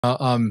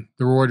the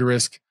reward to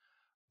risk.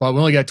 But we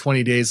only got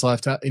 20 days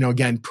left.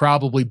 Again,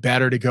 probably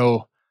better to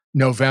go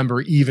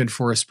November even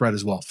for a spread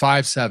as well.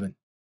 5-7.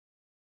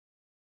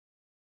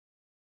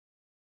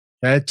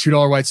 Okay,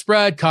 $2 white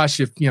spread costs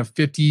you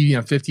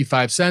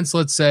 55 cents,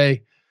 let's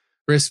say.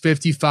 Risk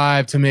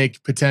 55 to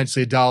make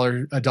potentially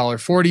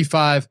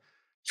 $1.45.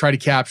 Try to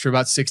capture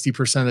about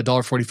 60% of the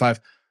 $1.45.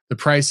 The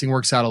pricing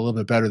works out a little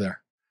bit better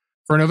there.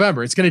 For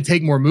November, it's going to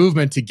take more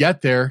movement to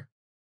get there,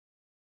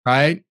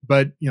 right?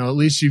 But at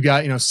least you've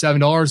got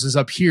 $7 is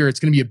up here. It's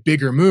going to be a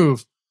bigger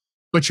move,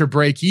 but your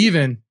break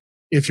even,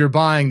 if you're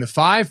buying the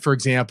 5, for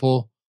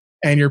example,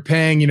 and you're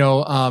paying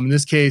in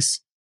this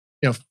case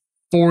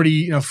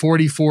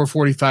 44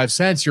 45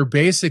 cents, you're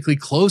basically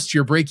close to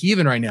your break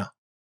even right now,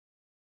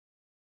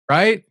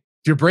 right?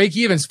 If your break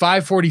even is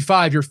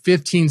 5.45, you're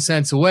 15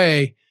 cents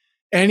away.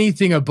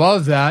 Anything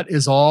above that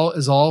is all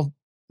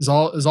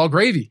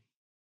gravy.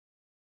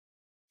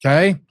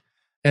 Okay.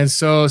 And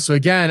so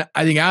again,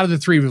 I think out of the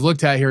 3 we've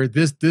looked at here,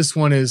 this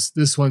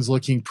one's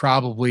looking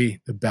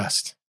probably the best.